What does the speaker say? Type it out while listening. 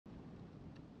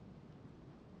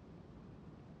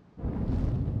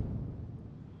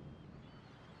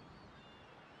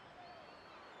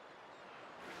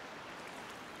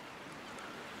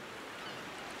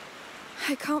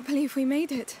I can't believe we made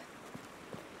it.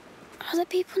 Are the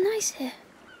people nice here?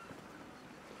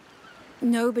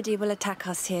 Nobody will attack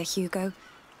us here, Hugo.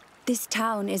 This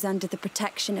town is under the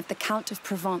protection of the Count of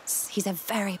Provence. He's a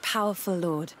very powerful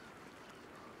lord.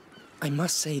 I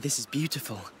must say this is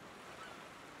beautiful.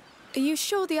 Are you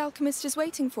sure the alchemist is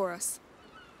waiting for us?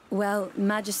 Well,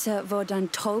 Magister Vaudin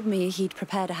told me he'd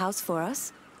prepared a house for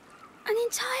us. An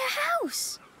entire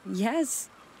house? Yes.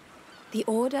 The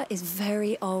Order is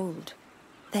very old.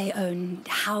 They own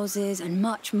houses and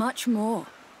much, much more.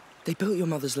 They built your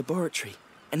mother's laboratory,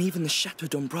 and even the Chateau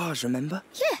d'Ombrage, remember?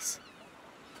 Yes.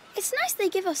 It's nice they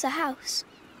give us a house.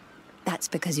 That's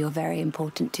because you're very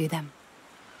important to them.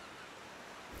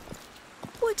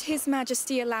 Would His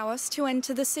Majesty allow us to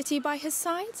enter the city by his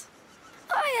side?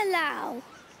 I allow.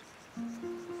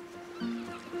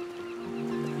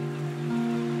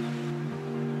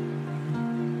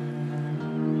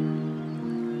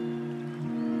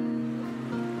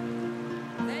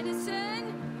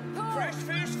 Venison! Fresh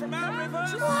fish from our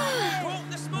rivers! Caught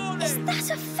this morning! Is that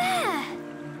a fair?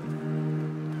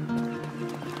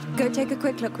 Go take a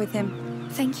quick look with him.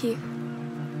 Thank you.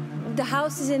 The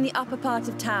house is in the upper part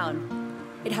of town.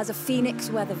 It has a phoenix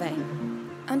weather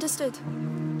vane. Understood.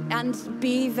 And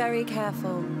be very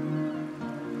careful.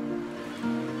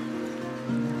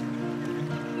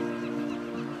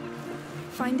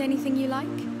 Find anything you like?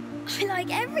 I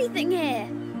like everything here.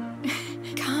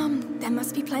 Come, there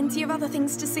must be plenty of other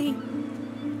things to see.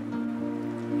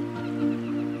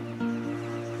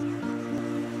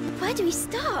 Where do we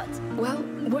start? Well,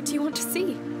 what do you want to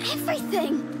see?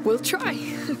 Everything. We'll try.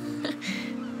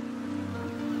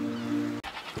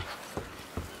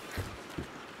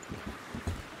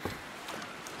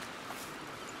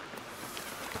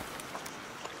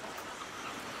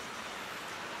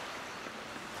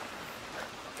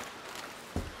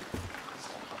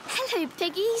 Hello,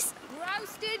 piggies.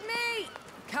 Roasted meat!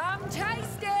 Come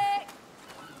taste it!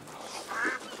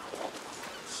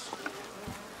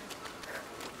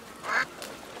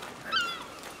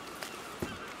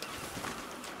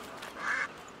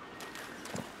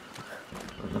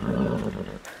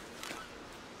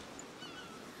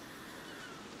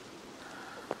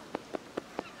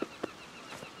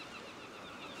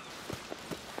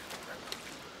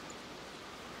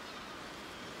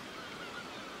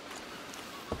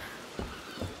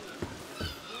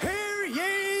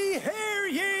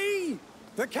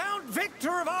 The Count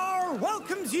Victor of Arles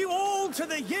welcomes you all to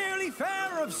the yearly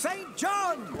fair of St.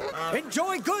 John.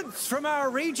 Enjoy goods from our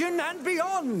region and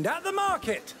beyond at the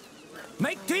market.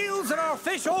 Make deals at our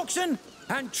fish auction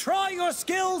and try your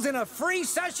skills in a free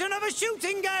session of a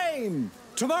shooting game.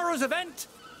 Tomorrow's event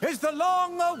is the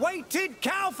long-awaited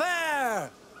cow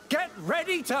fair. Get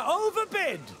ready to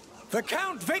overbid. The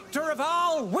Count Victor of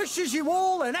Arles wishes you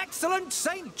all an excellent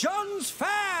St. John's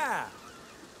fair.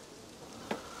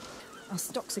 Our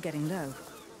stocks are getting low.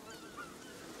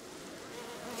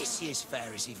 This year's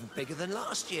fair is even bigger than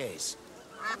last year's.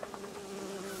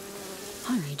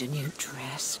 I need a new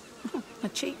dress. A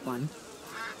cheap one.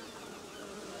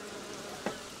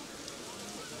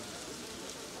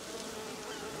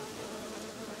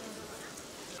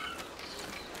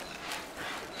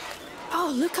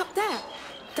 Oh, look up there.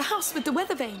 The house with the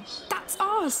weather vane. That's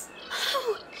ours.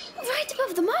 Oh, right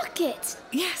above the market.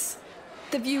 Yes.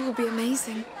 The view will be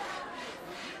amazing.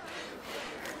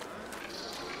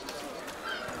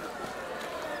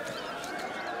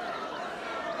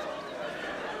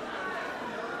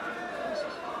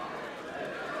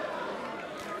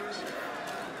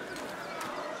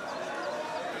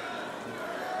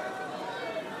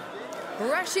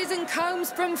 Brushes and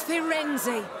combs from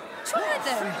Firenze. Try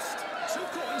them. Two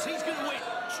coins, he's gonna win.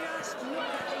 Just look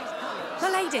at these colours. My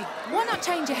lady, why not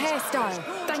change your hairstyle?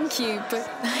 Thank you, but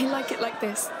I like it like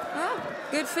this. Oh,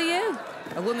 good for you.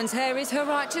 A woman's hair is her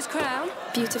righteous crown.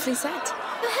 Beautifully said.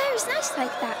 Your hair is nice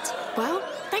like that. Well,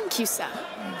 thank you, sir.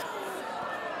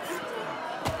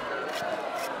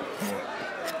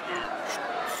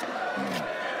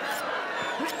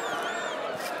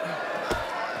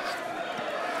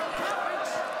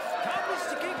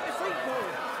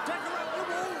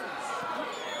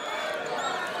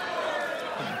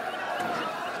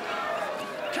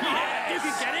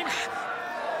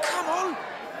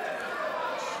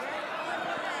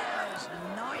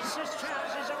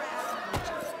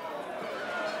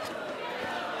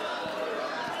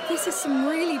 This is some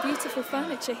really beautiful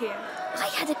furniture here. I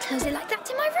had a closet like that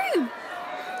in my room.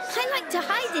 I like to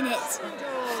hide in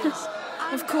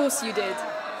it. Of course you did.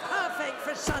 Perfect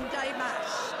for Sunday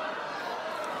Mass.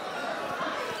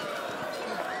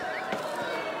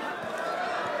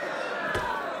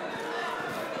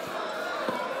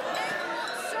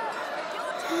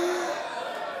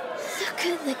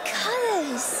 at the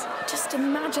colours. Just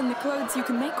imagine the clothes you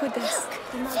can make with this.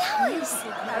 Flowers.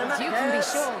 You can be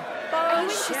sure. Are you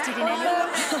interested in any?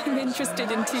 I'm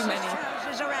interested in too many.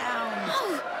 Houses around.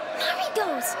 Oh,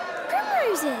 marigolds.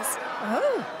 Primroses.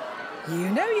 Oh, you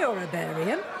know you're a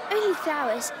herbarium. Only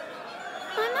flowers.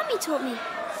 My mummy taught me.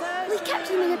 We kept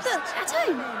them in a book at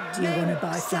home. Do you want to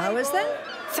buy flowers then?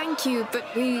 Thank you, but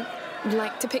we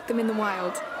like to pick them in the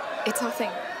wild. It's our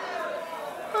thing.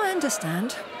 I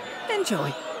understand.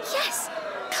 Enjoy. Yes.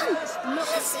 Come,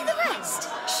 let's see the rest.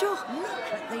 Sure.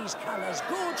 Look at these colours.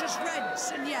 Gorgeous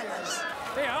reds and yellows.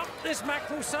 Yeah, this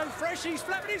mackerel's so fresh he's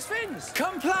flapping his fins.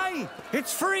 Come play.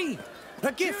 It's free.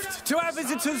 A gift to our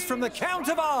visitors from the Count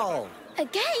of Arles. A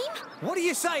game? What do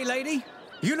you say, lady?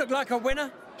 You look like a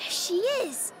winner. She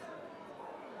is.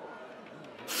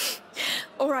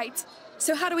 All right.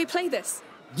 So how do we play this?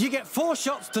 You get 4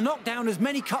 shots to knock down as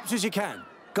many cups as you can.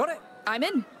 Got it? I'm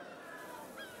in.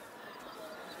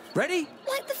 Ready?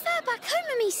 Like the fair back home,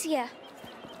 Amicia.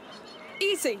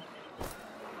 Easy.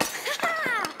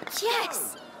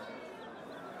 Yes.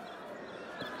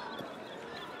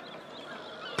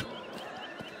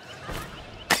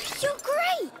 You're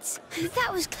great.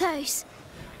 That was close.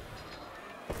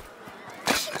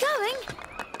 Keep going.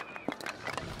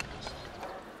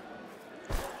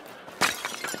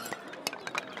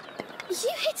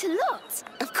 You hit a lot.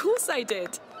 Of course I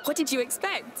did. What did you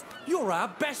expect? You're our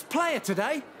best player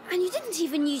today. And you didn't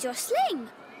even use your sling.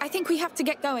 I think we have to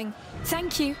get going.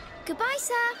 Thank you. Goodbye,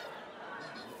 sir.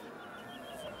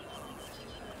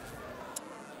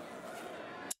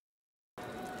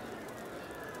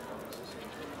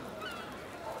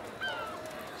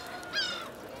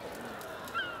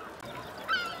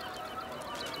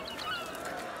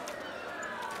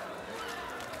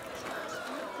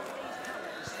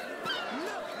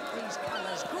 Look at these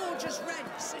colours. Gorgeous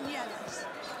reds and yellows.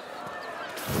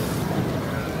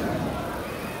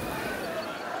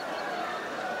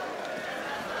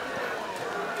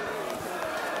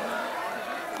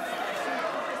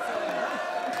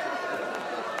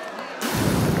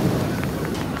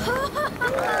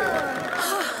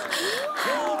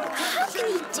 How can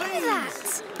you do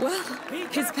that? Well,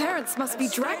 his parents must be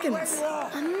dragons.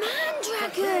 A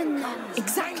man-dragon.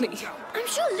 Exactly. I'm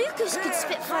sure Lucas could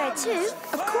spit fire too.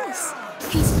 Of course.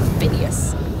 He's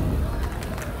perfidious.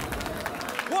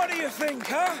 What do you think,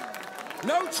 huh?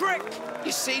 No trick?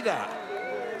 You see that?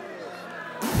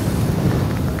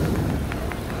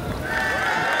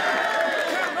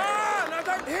 Come on, I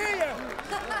don't hear you.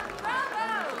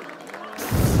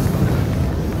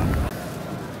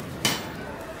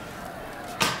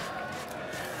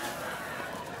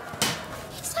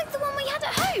 It's like the one we had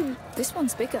at home. This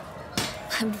one's bigger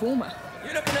and warmer.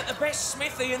 You're looking at the best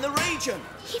smithy in the region.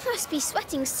 He must be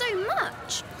sweating so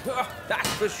much. That's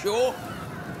for sure.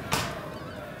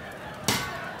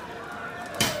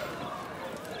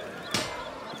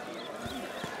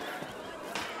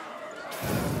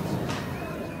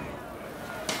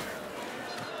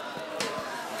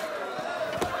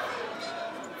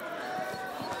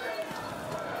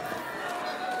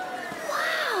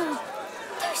 Wow,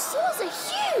 those saws are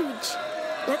huge.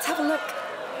 Let's have a look.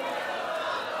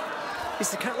 Is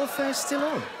the cattle fair still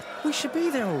on? We should be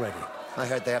there already. I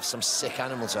heard they have some sick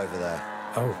animals over there.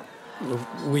 Oh,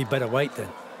 we better wait then.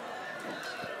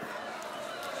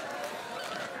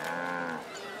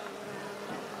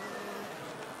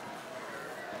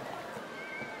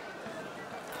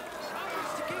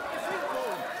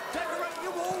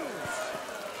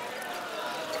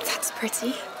 That's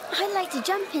pretty. I'd like to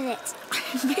jump in it.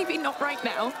 Maybe not right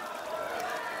now.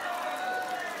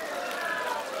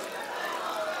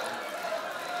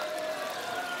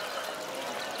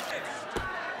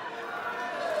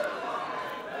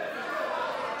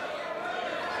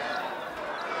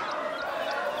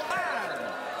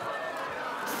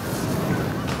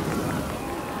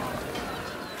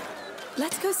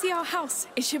 Let's go see our house.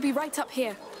 It should be right up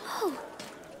here. Oh,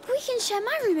 we can share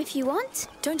my room if you want.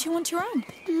 Don't you want your own?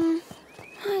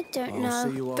 I don't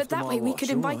know. But that way we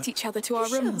could invite each other to our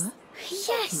rooms.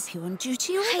 Yes, Keep you on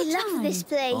duty all I the time. love this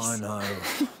place. I know.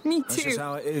 Me That's just too.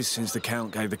 how it is since the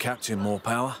Count gave the captain more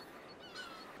power.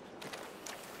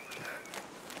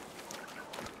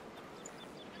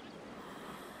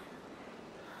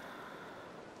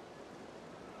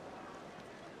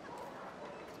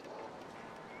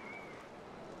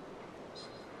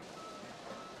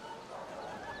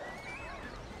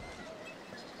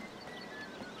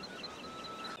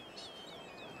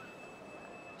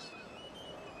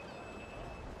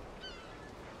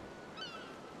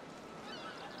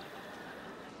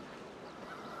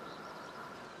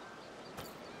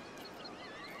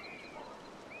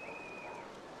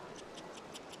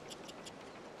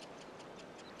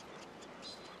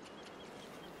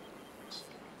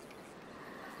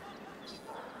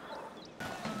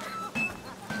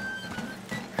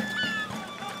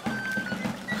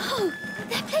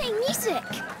 music.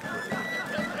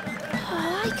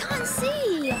 Oh, I can't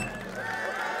see.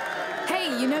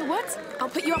 Hey, you know what? I'll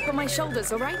put you up on my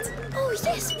shoulders, all right? Oh,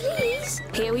 yes, please.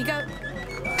 Here we go.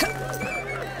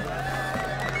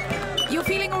 You're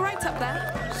feeling all right up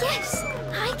there? Yes,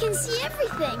 I can see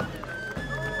everything.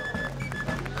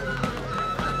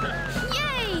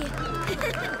 Yay!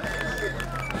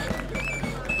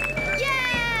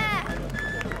 Yeah!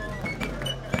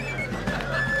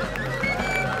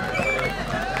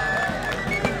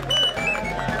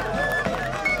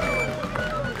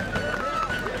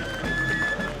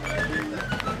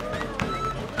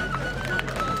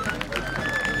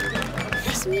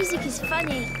 This music is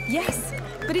funny. Yes,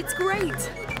 but it's great.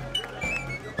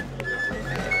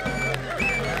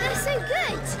 They're so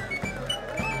good.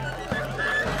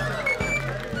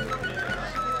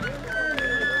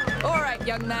 All right,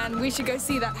 young man, we should go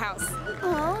see that house.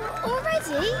 Oh,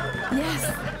 already?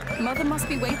 Yes, Mother must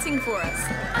be waiting for us.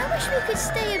 I wish we could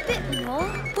stay a bit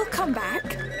more. We'll come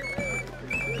back.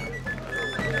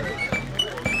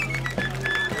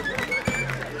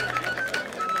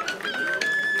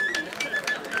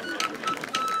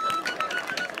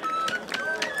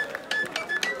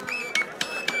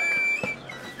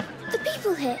 The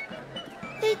people here,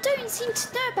 they don't seem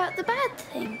to know about the bad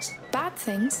things. Bad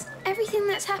things? Everything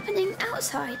that's happening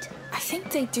outside. I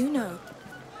think they do know.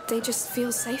 They just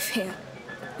feel safe here.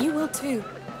 You will too.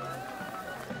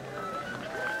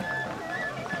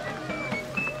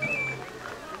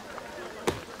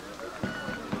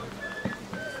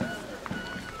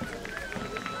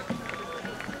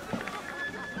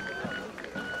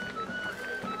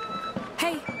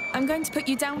 Hey, I'm going to put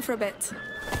you down for a bit.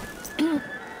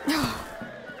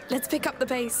 Let's pick up the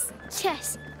pace.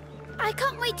 Yes, I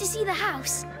can't wait to see the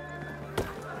house.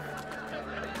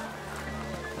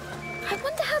 I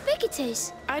wonder how big it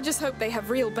is. I just hope they have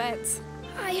real beds.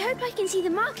 I hope I can see the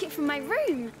market from my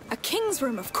room. A king's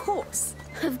room, of course.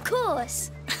 Of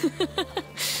course.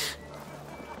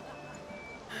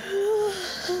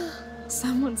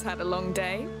 Someone's had a long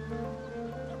day.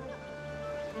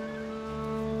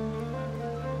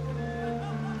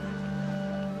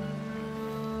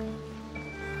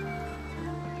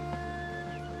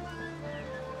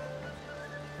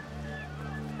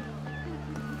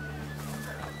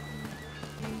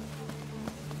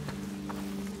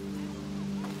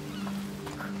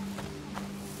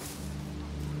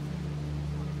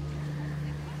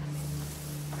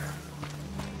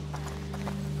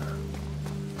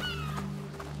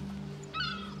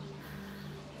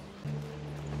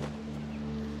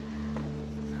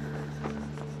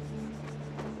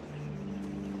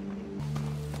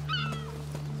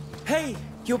 Hey,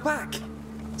 you're back.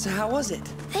 So how was it?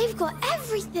 They've got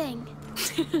everything.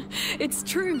 It's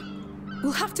true.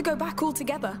 We'll have to go back all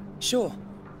together. Sure.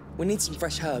 We need some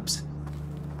fresh herbs.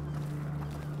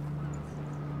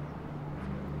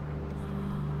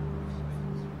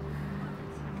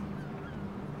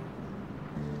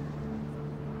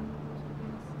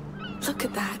 Look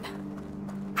at that.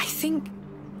 I think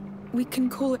we can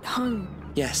call it home.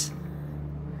 Yes.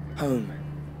 Home.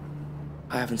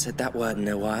 I haven't said that word in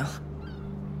a while.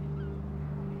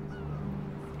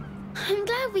 I'm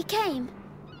glad we came.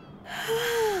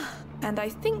 And I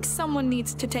think someone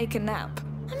needs to take a nap.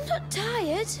 I'm not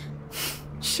tired.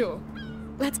 Sure.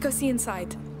 Let's go see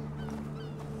inside.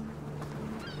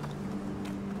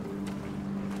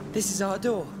 This is our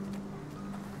door.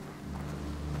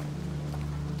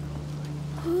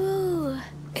 Ooh.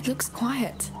 It looks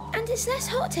quiet. And it's less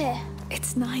hot here.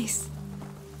 It's nice.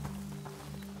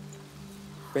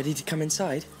 Ready to come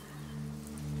inside?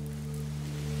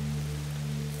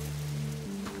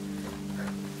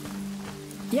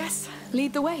 Yes,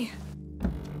 lead the way.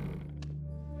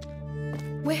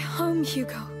 We're home,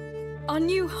 Hugo. Our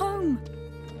new home.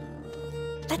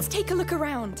 Let's take a look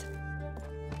around.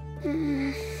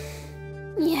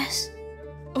 Yes.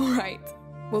 All right,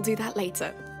 we'll do that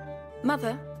later.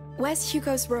 Mother, where's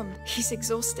Hugo's room? He's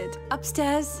exhausted.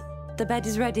 Upstairs. The bed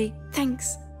is ready.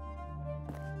 Thanks.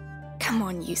 Come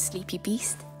on, you sleepy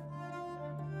beast.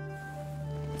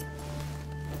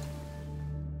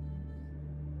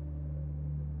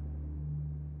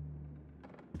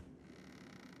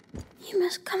 You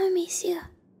must come, Amicia.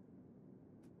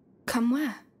 Come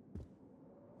where?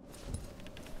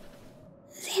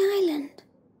 The island.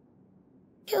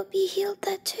 You'll be healed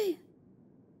there too.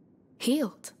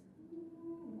 Healed?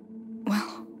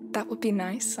 Well, that would be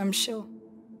nice, I'm sure.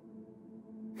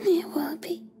 It will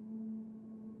be.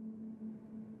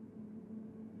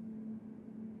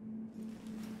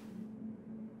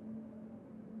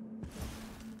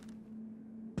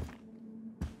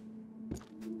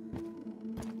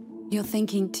 You're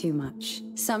thinking too much.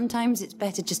 Sometimes it's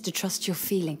better just to trust your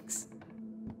feelings.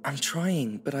 I'm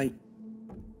trying, but I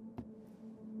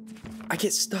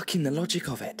get stuck in the logic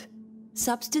of it.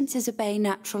 Substances obey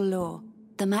natural law.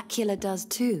 The macula does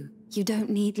too. You don't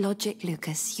need logic,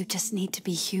 Lucas. You just need to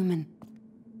be human.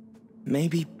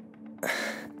 Maybe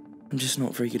I'm just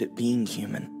not very good at being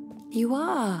human. You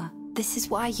are. This is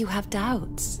why you have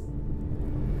doubts.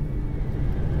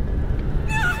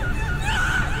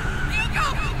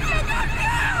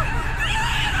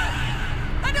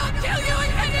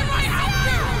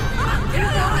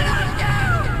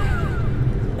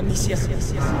 Amicia!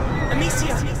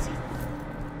 Amicia!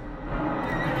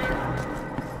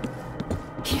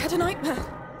 He had a nightmare.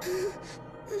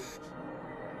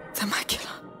 The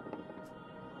macula.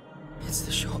 It's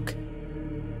the shock.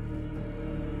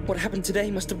 What happened today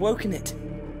must have woken it.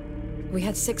 We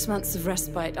had 6 months of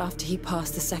respite after he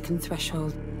passed the second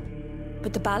threshold.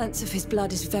 But the balance of his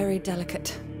blood is very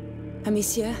delicate.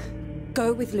 Amicia,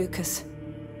 go with Lucas.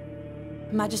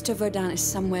 Magister Vaudin is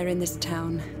somewhere in this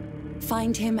town.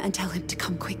 Find him and tell him to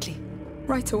come quickly.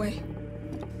 Right away.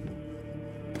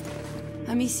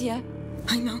 Amicia?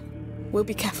 I know. We'll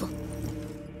be careful.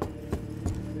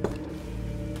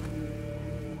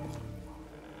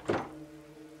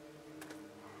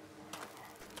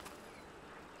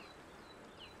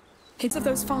 Kids of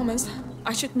those farmers.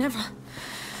 I should never.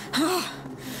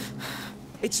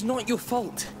 It's not your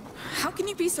fault. How can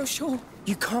you be so sure?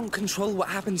 You can't control what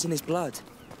happens in his blood.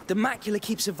 The macula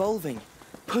keeps evolving,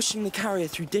 pushing the carrier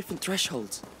through different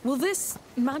thresholds. Will this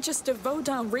Magister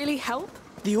Vaudin really help?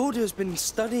 The Order has been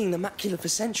studying the macula for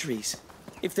centuries.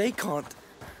 If they can't,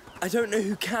 I don't know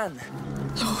who can.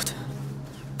 Lord,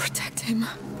 protect him.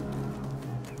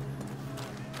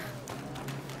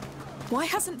 Why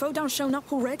hasn't Vaudin shown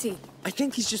up already? I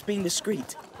think he's just being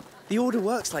discreet. The Order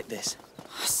works like this.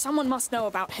 Someone must know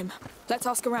about him. Let's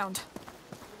ask around.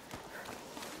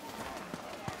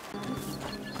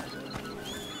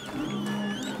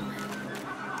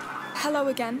 Hello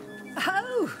again.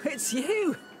 Oh, it's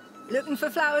you. Looking for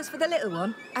flowers for the little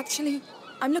one? Actually,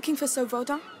 I'm looking for Sir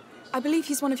Vaudin. I believe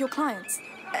he's one of your clients.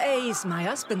 He's my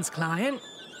husband's client.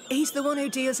 He's the one who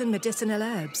deals in medicinal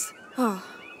herbs. Oh.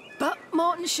 But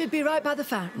Morton should be right by the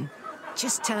fountain.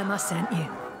 Just tell him I sent you.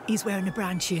 He's wearing a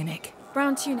brown tunic.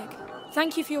 Brown tunic.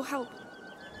 Thank you for your help.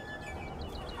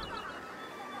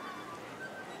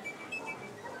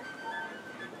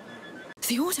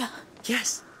 The Order?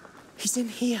 Yes, he's in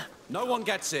here. No one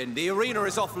gets in. The arena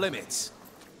is off limits.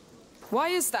 Why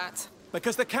is that?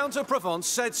 Because the Count of Provence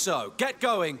said so. Get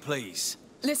going, please.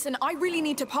 Listen, I really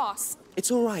need to pass.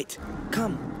 It's all right.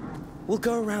 Come. We'll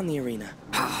go around the arena.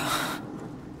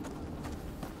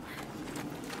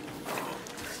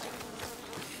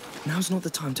 Now's not the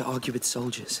time to argue with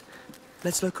soldiers.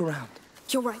 Let's look around.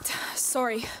 You're right.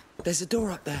 Sorry. There's a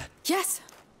door up there. Yes.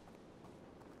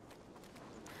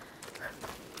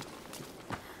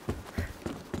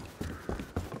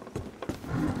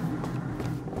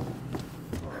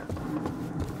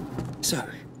 So,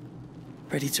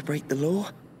 ready to break the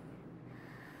law?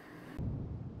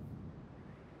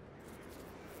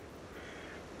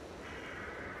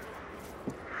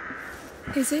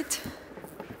 Is it?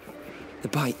 The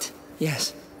bite,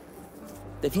 yes.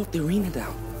 They've locked the arena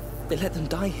down. They let them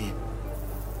die here.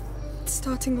 It's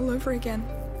starting all over again.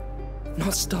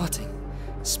 Not starting.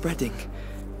 Spreading.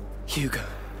 Hugo.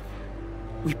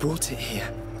 We brought it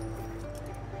here.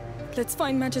 Let's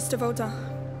find Magister Vaudin.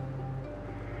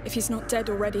 If he's not dead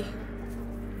already.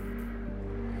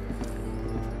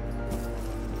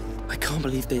 I can't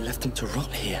believe they left him to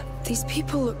rot here. These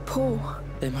people look poor.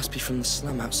 They must be from the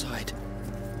slum outside.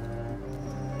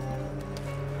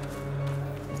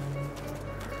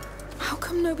 How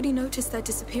come nobody noticed their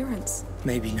disappearance?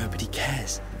 Maybe nobody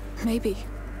cares. Maybe.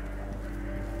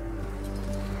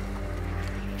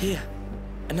 Here,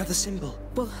 another symbol.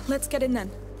 Well, let's get in then.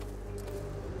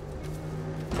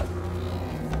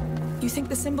 You think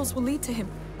the symbols will lead to him?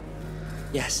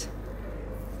 Yes.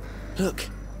 Look,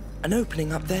 an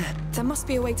opening up there. There must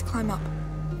be a way to climb up.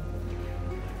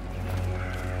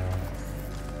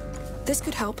 This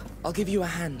could help. I'll give you a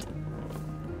hand.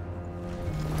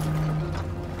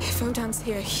 If Vaudin's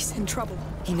here, he's in trouble.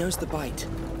 He knows the bite.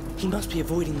 He must be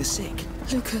avoiding the sick.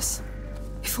 Lucas,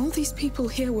 if all these people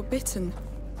here were bitten,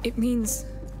 it means...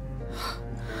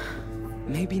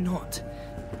 Maybe not.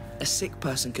 A sick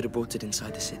person could have brought it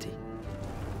inside the city.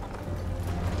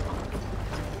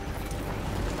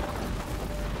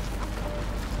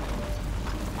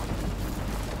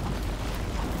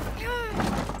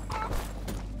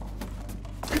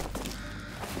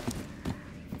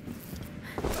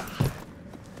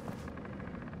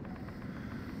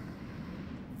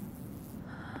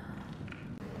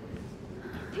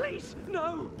 Please,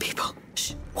 no! People,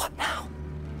 shh, what now?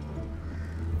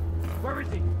 Where is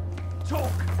he?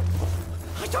 Talk!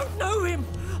 I don't know him!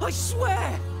 I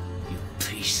swear! You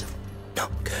piece of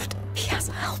not good. He has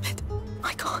a helmet.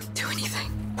 I can't do anything.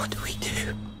 What do we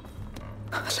do?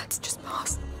 Let's just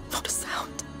pass. Not a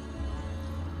sound.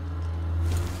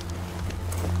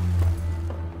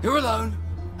 You're alone,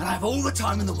 and I have all the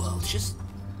time in the world. Just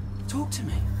talk to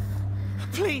me.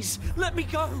 Please, let me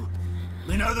go.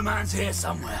 We know the man's here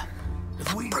somewhere.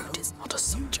 That brute is not a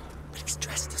soldier, but he's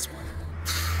dressed as one.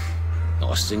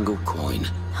 Not a single coin.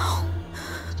 No.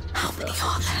 How many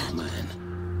are there?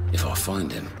 Man, if I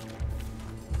find him.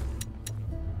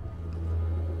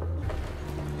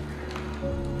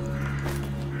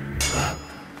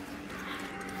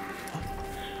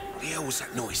 What the hell was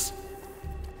that noise?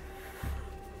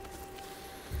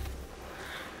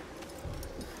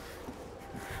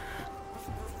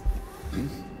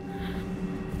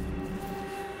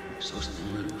 Saw something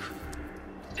move.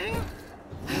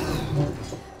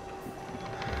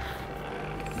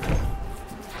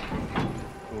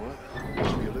 What?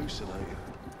 Must be hallucinating.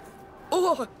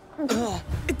 Oh!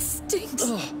 It stinks!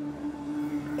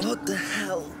 What the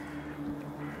hell?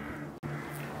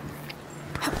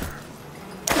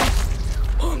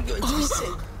 I'm going to be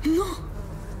sick. No!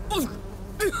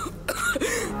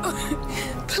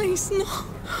 Please, no!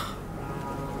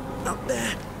 Up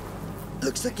there.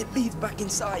 Looks like it leads back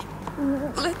inside.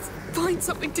 Let's find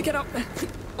something to get up there.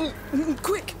 Oh,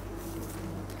 quick!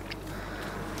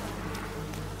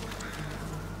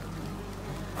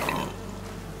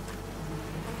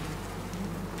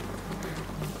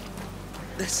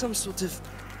 There's some sort of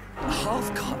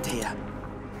half-cart here.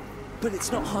 But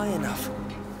it's not high enough.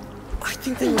 I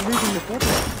think they were moving the body.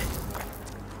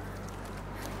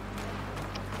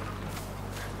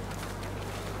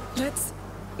 Let's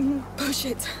push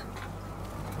it.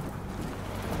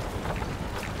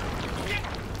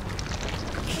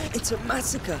 It's a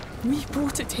massacre. We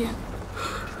brought it here.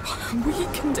 We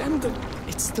condemned them.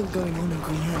 It's still going on in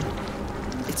Requiem.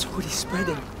 It's already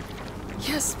spreading.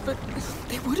 Yes, but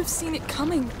they would have seen it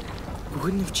coming. It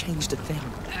wouldn't have changed a thing.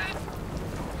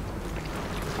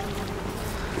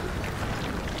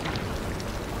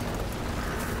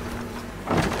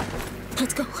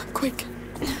 Let's go, quick.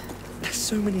 There's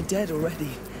so many dead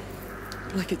already.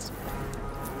 Like it's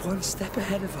one step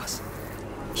ahead of us.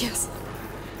 Yes,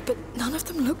 but none of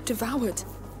them look devoured.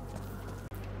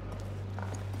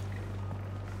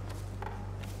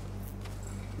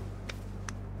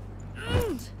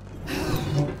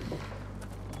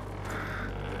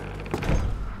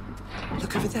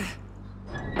 Look over there.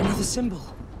 Another symbol.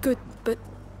 Good, but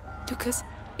Lucas,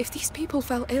 if these people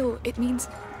fell ill, it means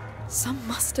some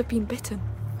must have been bitten.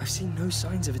 I've seen no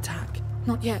signs of attack.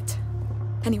 Not yet.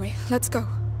 Anyway, let's go.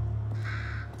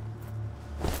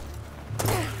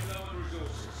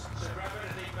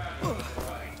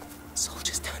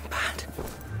 Soldiers turned bad.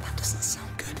 That doesn't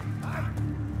sound good.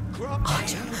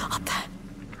 Archer, up there.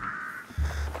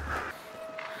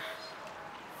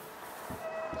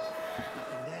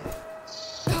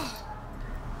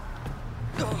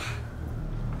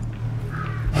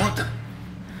 What the?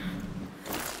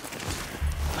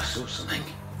 I saw something.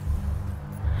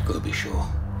 Gotta be sure.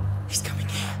 He's coming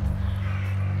here.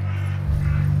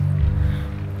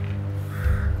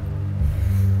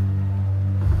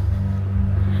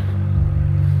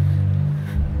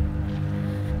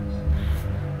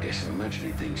 Guess I'm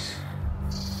imagining things.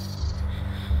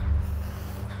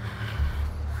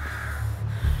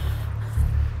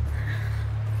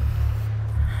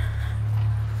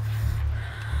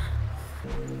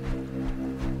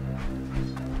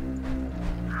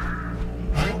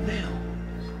 What now?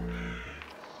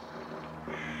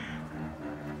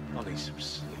 I need some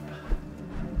sleep.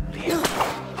 Be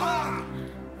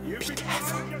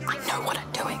careful. I know what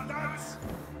I'm doing.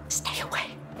 Stay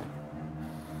away.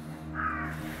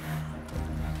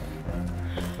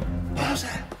 What was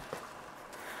that?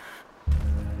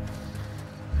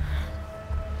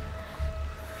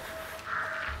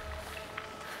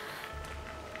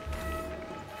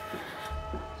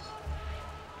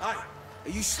 Hey, are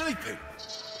you sleeping?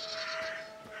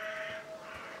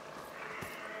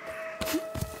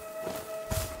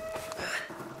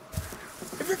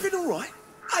 Everything all right?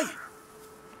 Hey!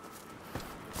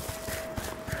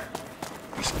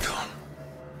 He's gone.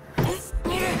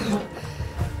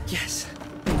 Yes,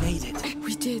 we made it.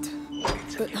 We did.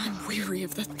 But I'm weary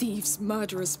of the thieves,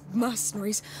 murderers,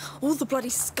 mercenaries, all the bloody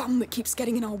scum that keeps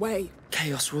getting in our way.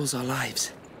 Chaos rules our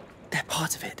lives. They're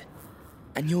part of it.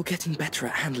 And you're getting better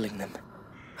at handling them.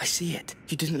 I see it.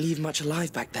 You didn't leave much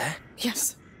alive back there.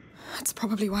 Yes. That's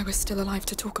probably why we're still alive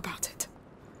to talk about it.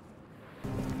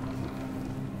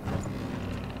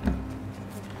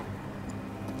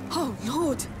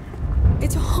 Lord,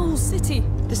 it's a whole city.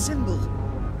 The symbol.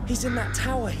 He's in that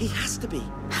tower. He has to be.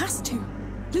 Has to.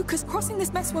 Lucas, crossing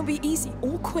this mess won't be easy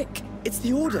or quick. It's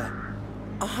the Order.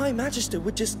 A High Magister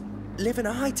would just live in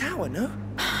a high tower, no?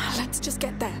 Let's just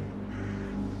get there.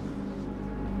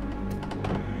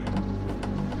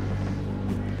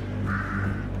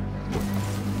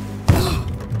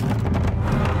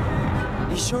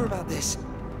 You sure about this?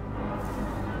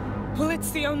 Well,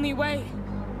 it's the only way.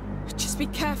 Just be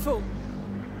careful.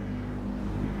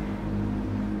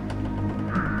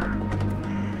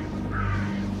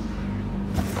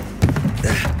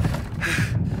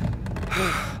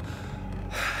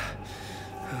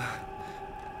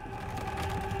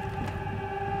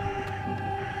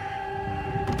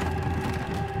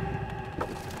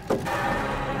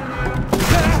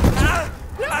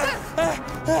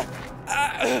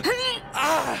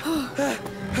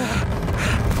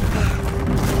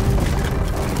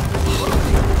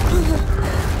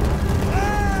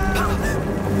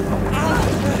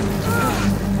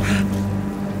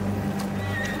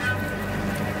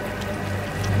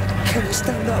 Can you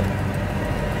stand up?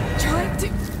 Trying to...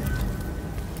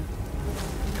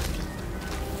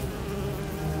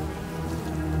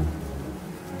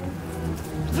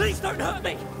 Please don't hurt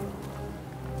me!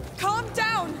 Calm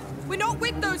down! We're not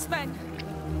with those men!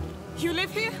 You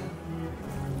live here?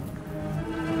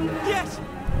 Yes!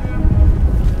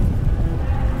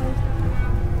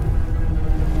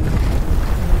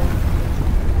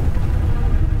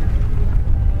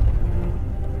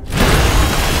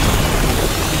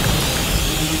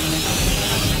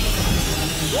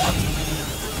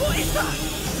 What is that?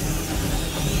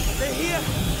 They're here!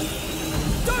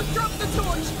 Don't drop the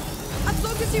torch! As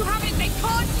long as you have it, they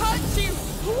can't hurt you!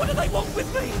 What do they want with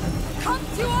me? Come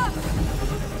to us!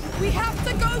 We have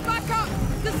to go back up!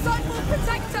 The sun will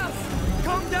protect us!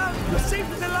 Calm down! We're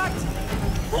safe in the light!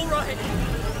 All right!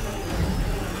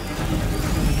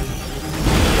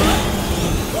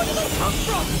 Where do they come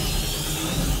from?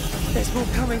 There's more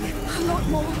coming. A lot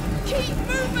more. Keep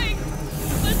moving!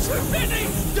 There's too many!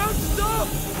 Don't stop!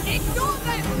 Ignore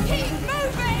them! Keep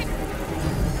moving!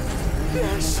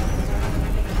 Yes!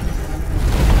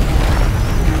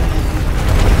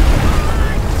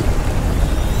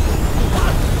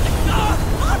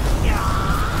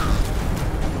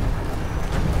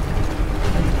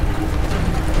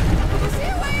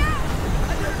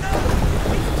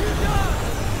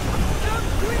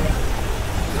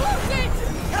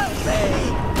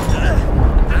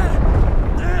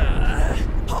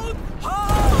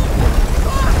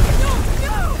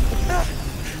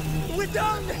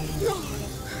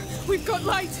 We've got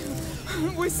light.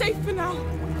 We're safe for now.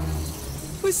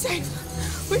 We're safe.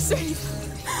 We're safe.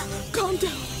 Calm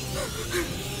down.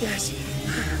 Yes.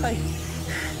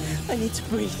 I need to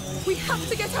breathe. We have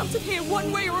to get out of here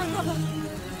one way or another.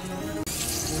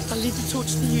 I'll leave the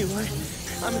torch to you.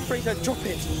 I'm afraid I'd drop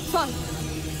it. Fine.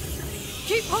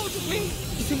 Keep hold of me.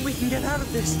 You think we can get out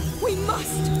of this? We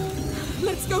must.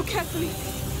 Let's go carefully.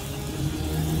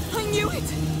 I knew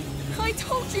it. I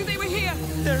told you they were here.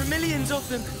 There are millions of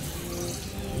them.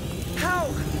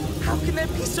 How? How can there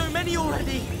be so many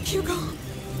already? Hugo,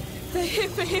 they're here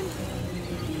for him.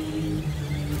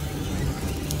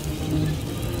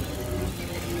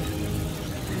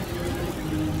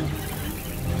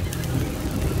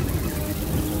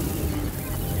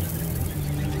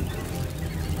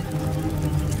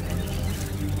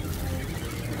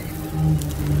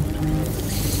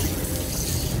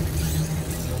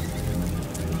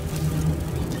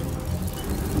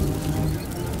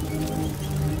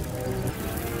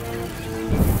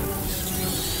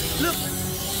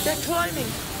 They're climbing!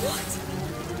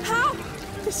 What? How?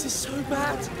 This is so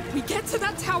bad. We get to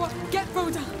that tower, get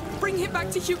Rhoda, bring him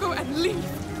back to Hugo and leave.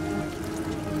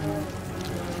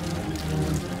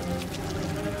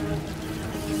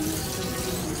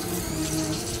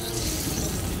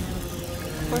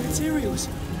 My materials.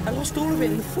 I lost all of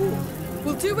it in the fall.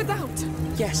 We'll do without.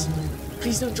 Yes.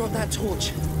 Please don't drop that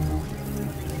torch.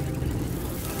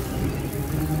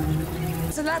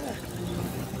 There's a ladder.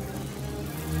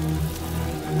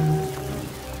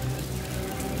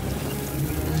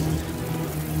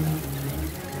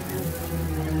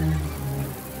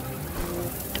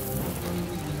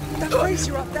 That place,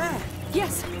 you're up there.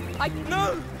 Yes,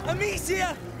 No!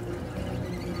 Amicia!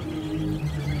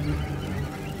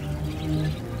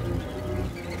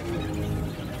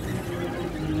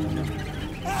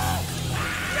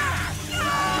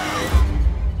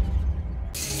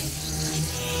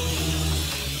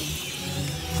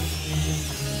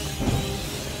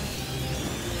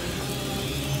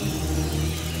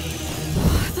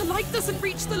 the light doesn't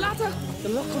reach the ladder. The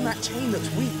lock on that chain looks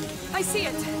weak. I see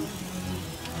it.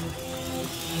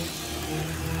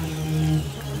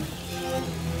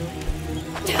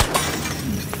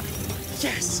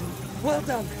 Yes! Well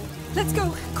done! Let's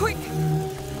go, quick!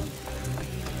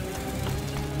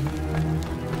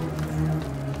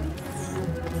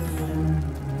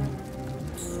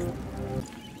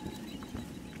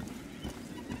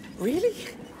 Really?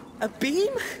 A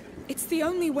beam? It's the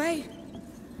only way.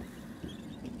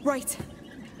 Right.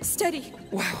 Steady.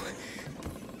 Wow.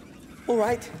 All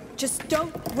right. Just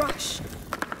don't rush.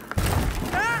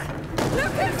 Ah!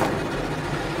 Lucas!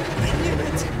 I knew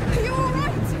it! Are you all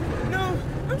right? No!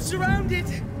 I'm surrounded!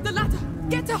 The ladder!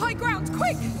 Get to high ground,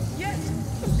 quick! Yes!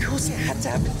 Of course it had to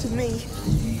happen to me.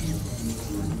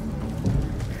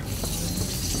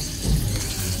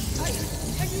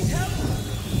 I need help!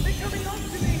 They're coming on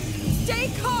to me!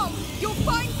 Stay calm! You're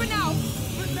fine for now!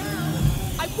 But now...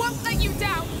 I won't let you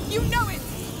down! You know it!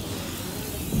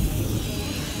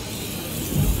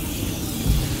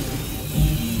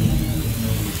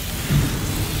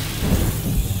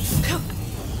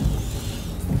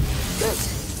 Good!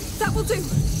 That will do!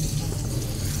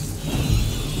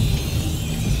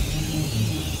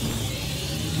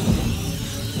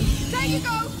 There you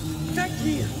go! Thank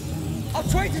you! I'll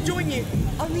try to join you.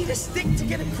 I'll need a stick to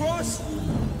get across.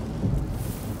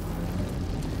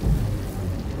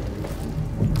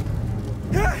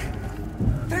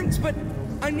 Thanks, but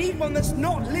I need one that's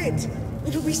not lit.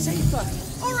 It'll be safer.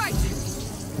 All right!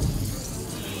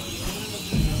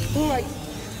 All right.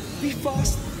 Be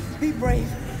fast, be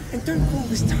brave, and don't fall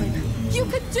this time. You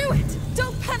can do it!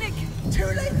 Don't panic! Too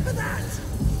late for that!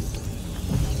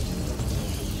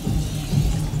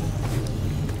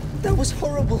 That was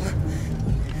horrible.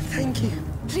 Thank you.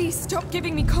 Please stop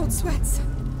giving me cold sweats.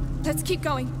 Let's keep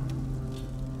going.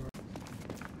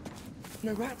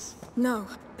 No rats? No,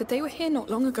 but they were here not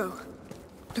long ago.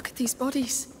 Look at these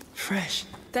bodies. Fresh.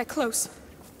 They're close.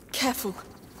 Careful.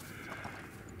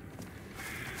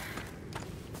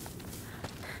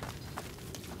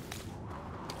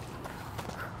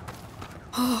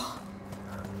 Oh,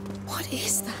 what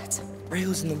is that?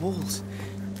 Rails in the walls.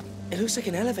 It looks like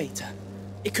an elevator.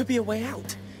 It could be a way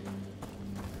out.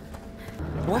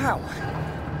 Wow.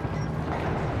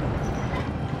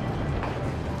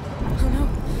 Oh no,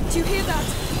 do you hear that?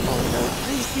 Oh no,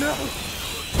 please, no.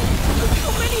 Look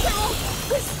how many there are!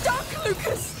 We're stuck,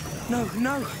 Lucas! No,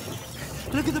 no.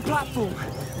 Look at the platform.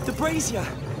 The brazier.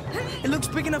 It looks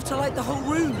big enough to light the whole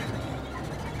room.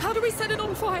 How do we set it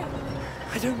on fire?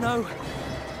 I don't know.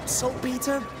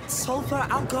 Saltpeter, sulfur,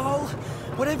 alcohol,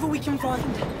 whatever we can find.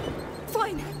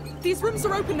 Fine. These rooms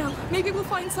are open now. Maybe we'll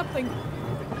find something.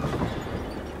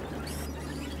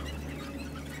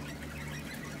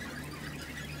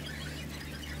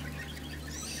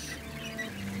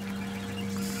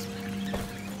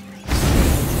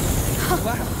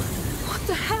 Wow. What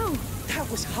the hell? That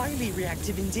was highly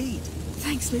reactive indeed.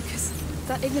 Thanks, Lucas.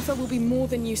 That ignifer will be more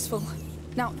than useful.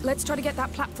 Now, let's try to get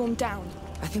that platform down.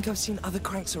 I think I've seen other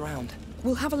cranks around.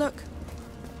 We'll have a look.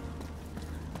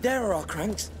 There are our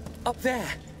cranks. Up there,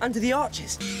 under the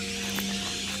arches.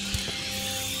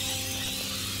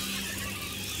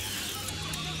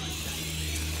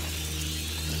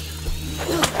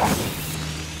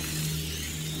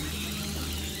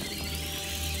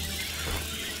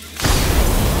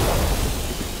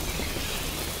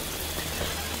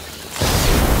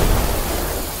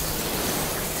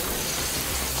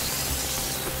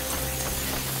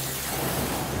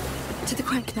 To the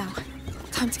crank now.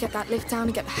 Time to get that lift down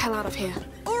and get the hell out of here.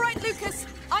 All right, Lucas.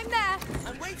 I'm there.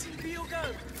 I'm waiting for your go.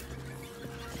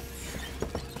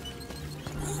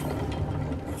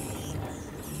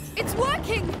 It's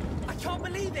working! I can't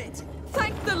believe it.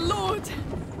 Thank the Lord!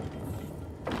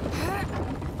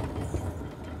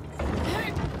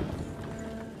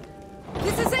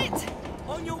 This is it!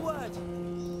 On your word.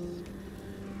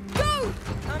 Go!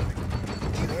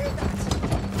 Do you hear that?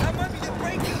 That might be the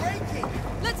braking.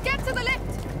 Let's get to the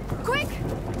lift! Quick!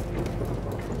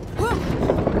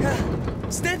 Whoa!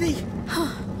 Steady!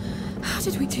 How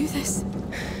did we do this?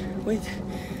 With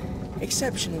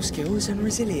exceptional skills and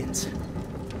resilience.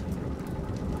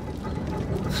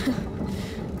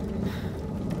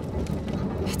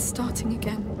 It's starting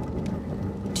again.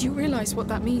 Do you realize what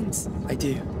that means? I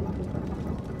do.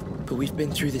 But we've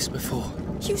been through this before.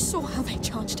 You saw how they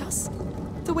charged us.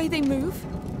 The way they move.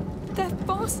 They're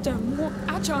faster, more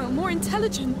agile, more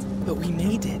intelligent. But we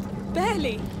made it.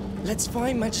 Barely. Let's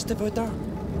find Magister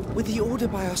Verdun. With the Order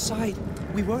by our side,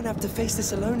 we won't have to face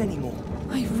this alone anymore.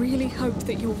 I really hope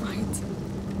that you're right.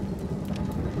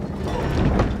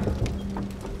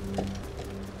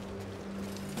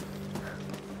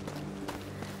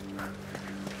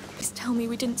 Please tell me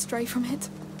we didn't stray from it.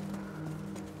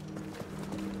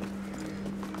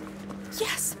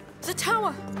 Yes! The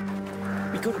tower!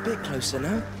 We got a bit closer,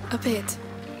 no? A bit.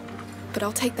 But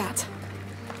I'll take that.